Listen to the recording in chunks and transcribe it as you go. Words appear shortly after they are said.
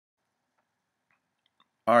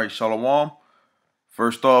Alright, Shalom.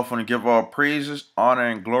 First off, I want to give all praises, honor,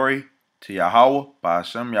 and glory to Yahweh, by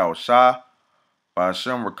Hashem Yahushua, by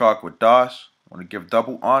Hashem Rakak Wadas. I want to give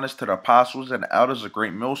double honors to the apostles and the elders of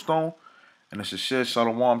Great Millstone. And it's a shit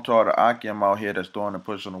Shalom to all the Akim out here that's doing and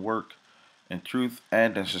pushing the work in truth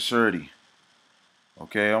and in sincerity.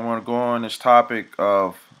 Okay, I want to go on this topic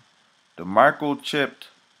of the microchipped,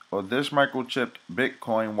 or this microchipped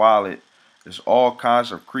Bitcoin wallet is all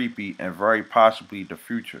kinds of creepy and very possibly the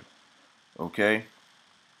future. Okay,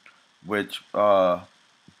 which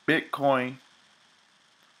Bitcoin,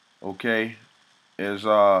 okay, is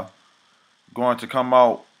going to come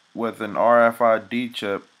out with an RFID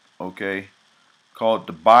chip, okay, called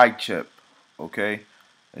the BiChip. Okay,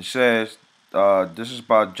 it says this is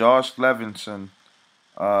by Josh Levinson,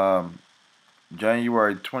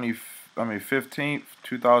 January 15th,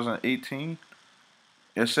 2018.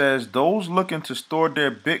 It says those looking to store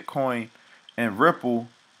their Bitcoin in Ripple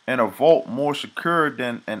in a vault more secure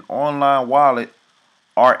than an online wallet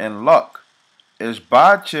are in luck, as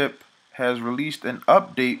BiChip has released an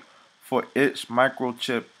update for its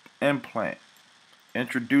microchip implant,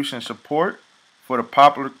 introducing support for the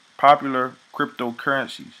popular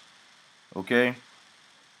cryptocurrencies. Okay,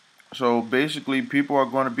 so basically, people are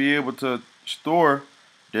going to be able to store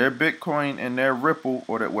their Bitcoin and their Ripple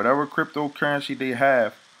or whatever cryptocurrency they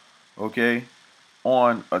have, okay,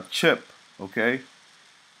 on a chip, okay,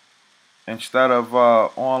 instead of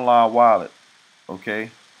online wallet,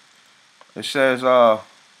 okay. It says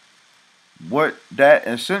what that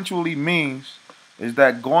essentially means is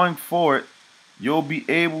that going forward, you'll be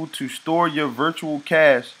able to store your virtual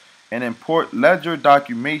cash and import ledger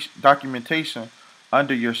documentation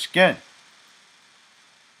under your skin,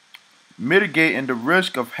 mitigating the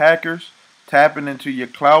risk of hackers tapping into your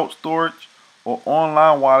cloud storage or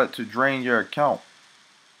online wallet to drain your account.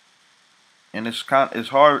 And it's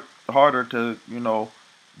harder to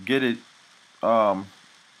get it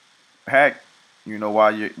hacked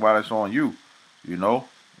while it's on you.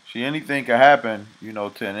 See, anything can happen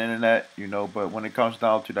to an internet, but when it comes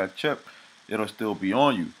down to that chip, it'll still be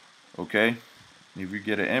on you, okay, if you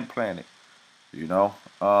get it implanted.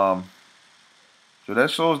 So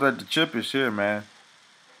that shows that the chip is here, man.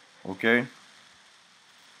 Okay.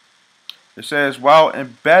 It says while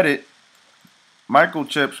embedded,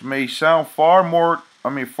 microchips may sound far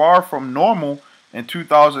from normal in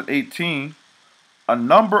 2018, a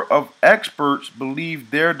number of experts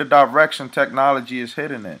believe they're the direction technology is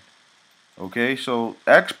heading in. Okay, so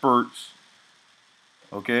experts.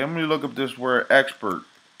 Okay, let me look up this word expert.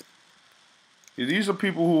 These are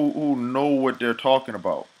people who know what they're talking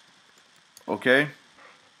about. Okay,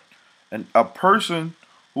 and a person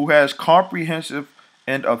who has comprehensive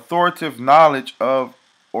and authoritative knowledge of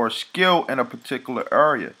or skill in a particular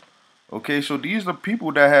area. Okay, so these are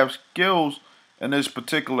people that have skills in this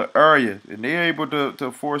particular area, and they're able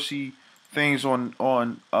to foresee things on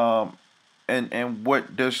and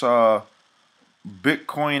what this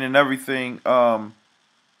Bitcoin and everything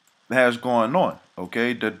has going on.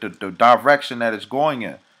 Okay, the direction that it's going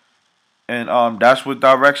in. And that's what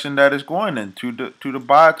direction that is going in to the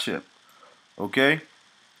BiChip, okay,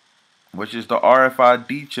 which is the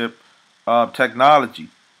RFID chip technology,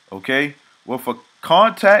 okay, with a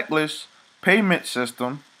contactless payment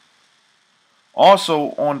system.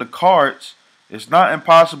 Also on the cards, it's not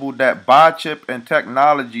impossible that BiChip and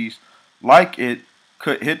technologies like it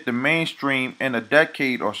could hit the mainstream in a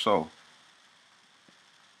decade or so.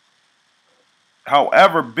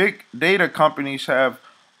 However, big data companies have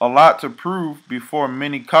a lot to prove before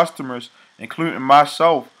many customers, including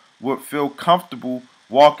myself, would feel comfortable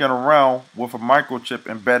walking around with a microchip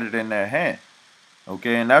embedded in their hand.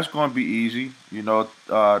 Okay, and that's going to be easy. The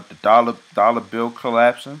dollar bill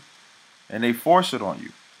collapsing, and they force it on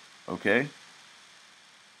you. Okay,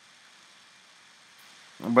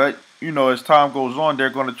 but as time goes on, they're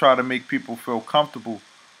going to try to make people feel comfortable.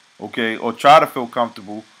 Okay, or try to feel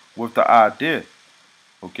comfortable with the idea.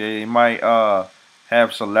 Okay, they might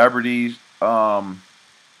have celebrities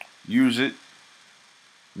use it,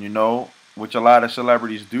 which a lot of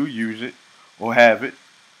celebrities do use it or have it.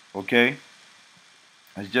 Okay,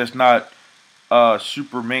 it's just not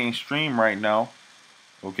super mainstream right now.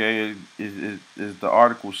 Okay, as the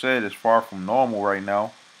article said, it's far from normal right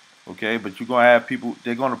now. Okay, but you're gonna have people.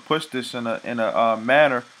 They're gonna push this in a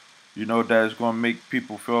manner, that is gonna make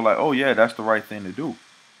people feel like, oh yeah, that's the right thing to do.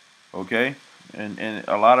 Okay, and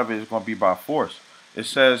a lot of it is gonna be by force. It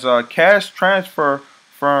says cash transfer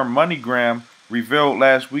firm MoneyGram revealed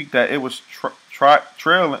last week that it was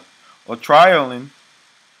trialing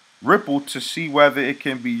Ripple to see whether it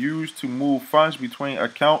can be used to move funds between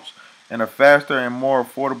accounts in a faster and more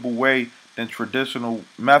affordable way than traditional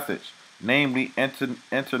methods, namely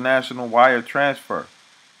international wire transfer.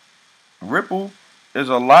 Ripple is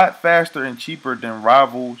a lot faster and cheaper than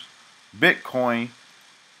rivals Bitcoin,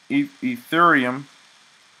 Ethereum,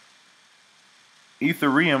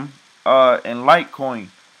 Ethereum, and Litecoin,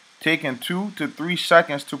 taking 2 to 3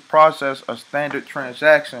 seconds to process a standard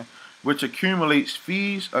transaction, which accumulates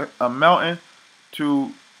fees amounting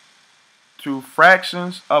to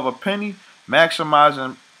fractions of a penny,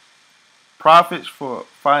 maximizing profits for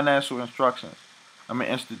financial instructions.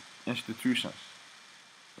 Institutions.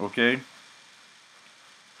 Okay,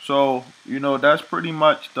 so that's pretty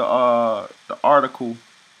much the article.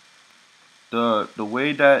 The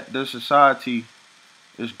way that the society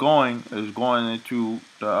is going into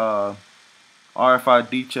the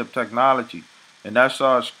RFID chip technology, and that's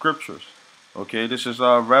scriptures. Okay, this is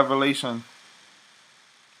Revelation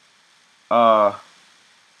uh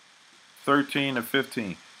 13 to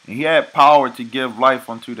 15. And he had power to give life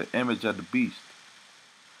unto the image of the beast,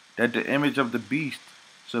 that the image of the beast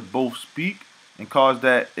should both speak and cause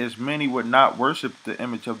that as many would not worship the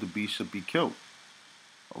image of the beast should be killed.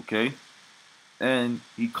 Okay, and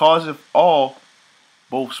he causeth all,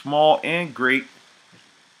 both small and great,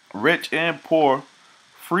 rich and poor,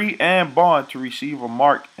 free and bond, to receive a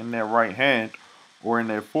mark in their right hand or in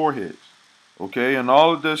their foreheads. Okay, and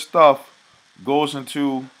all of this stuff goes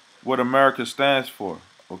into what America stands for.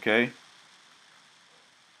 Okay,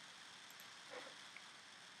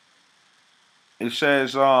 it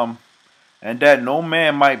says and that no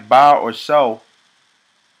man might buy or sell.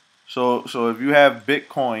 So if you have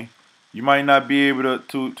Bitcoin, you might not be able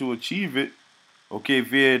to achieve it, okay,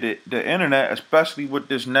 via the internet, especially with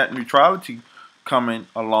this net neutrality coming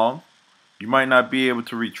along. You might not be able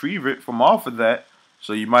to retrieve it from off of that.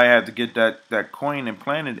 So you might have to get that coin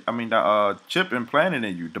implanted, the chip implanted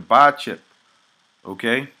in you, the BiChip,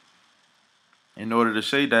 okay, in order to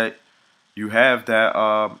say that you have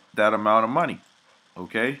that amount of money,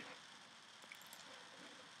 okay,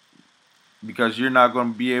 because you're not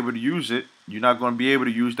going to be able to use it. You're not going to be able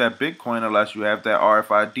to use that Bitcoin unless you have that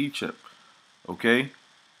RFID chip, okay,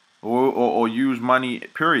 or use money.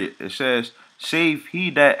 Period. It says, "Save he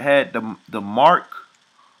that had the mark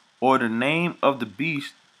or the name of the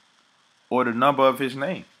beast or the number of his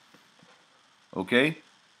name." Okay,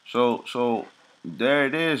 so there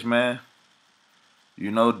it is, man.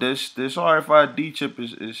 This RFID chip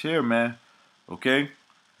is here, man. Okay,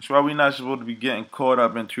 that's why we're not supposed to be getting caught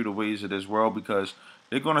up into the ways of this world, because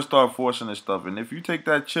they're gonna start forcing this stuff. And if you take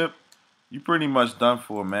that chip, you pretty much done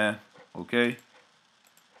for, man. Okay,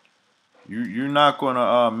 you're not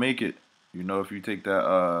gonna make it. If you take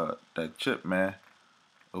that chip, man.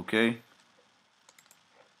 Okay.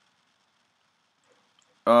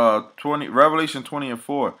 20 Revelation 20 and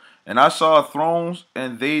 4. And I saw thrones,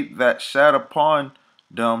 and they that sat upon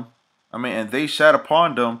them, and they sat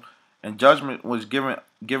upon them, and judgment was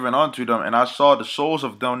given unto them. And I saw the souls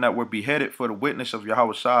of them that were beheaded for the witness of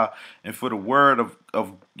Yahweh Shah, and for the word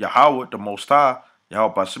of Yahweh the Most High,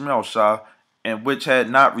 Yahweh Bashem Shah, and which had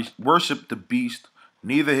not worshipped the beast,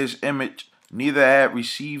 neither his image, neither had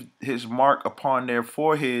received his mark upon their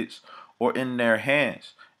foreheads or in their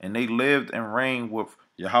hands. And they lived and reigned with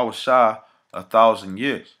Yahweh Shah 1,000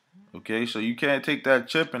 years. Okay, so you can't take that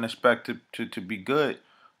chip and expect to be good,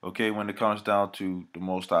 okay, when it comes down to the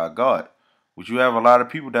Most High God. Which you have a lot of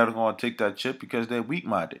people that are going to take that chip because they're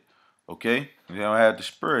weak-minded. Okay, they don't have the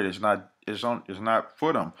spirit. It's not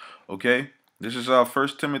for them. Okay, this is 1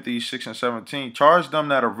 Timothy 6 and 17. Charge them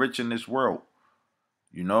that are rich in this world.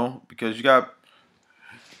 Because you got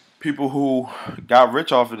people who got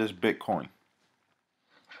rich off of this Bitcoin.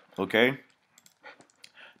 Okay,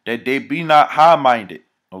 that they be not high-minded,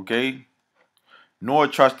 okay, nor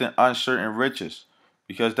trust in uncertain riches,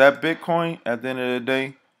 because that Bitcoin at the end of the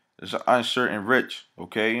day is an uncertain rich,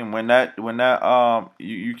 okay, and when that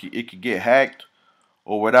it could get hacked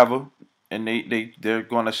or whatever, and they're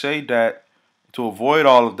gonna say that to avoid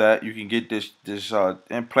all of that, you can get this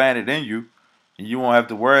implanted in you, and you won't have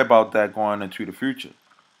to worry about that going into the future,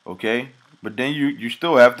 okay, but then you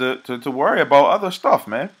still have to worry about other stuff,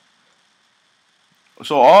 man.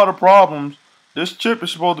 So all the problems, this chip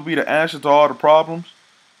is supposed to be the answer to all the problems,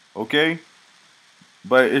 okay?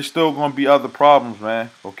 But it's still going to be other problems, man,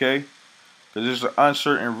 okay? Because it's an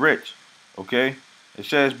uncertain rich, okay? It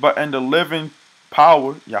says, but in the living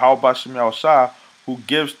power, Yahweh Bashem Yahushua, who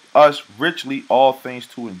gives us richly all things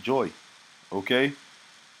to enjoy, okay?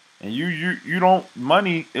 And you don't,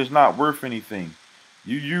 money is not worth anything.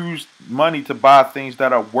 You use money to buy things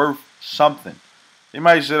that are worth something. They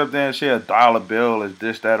might sit up there and say a dollar bill is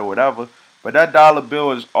this, that, or whatever, But that dollar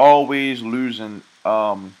bill is always losing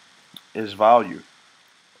its value.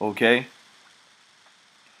 Okay?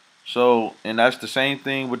 So, and that's the same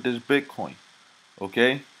thing with this Bitcoin.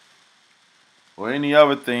 Okay? Or any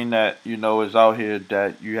other thing that, is out here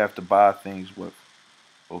that you have to buy things with.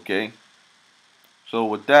 Okay? So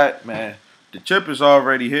with that, man, the chip is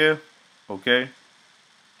already here. Okay?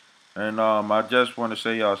 And I just want to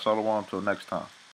say y'all shalom until next time.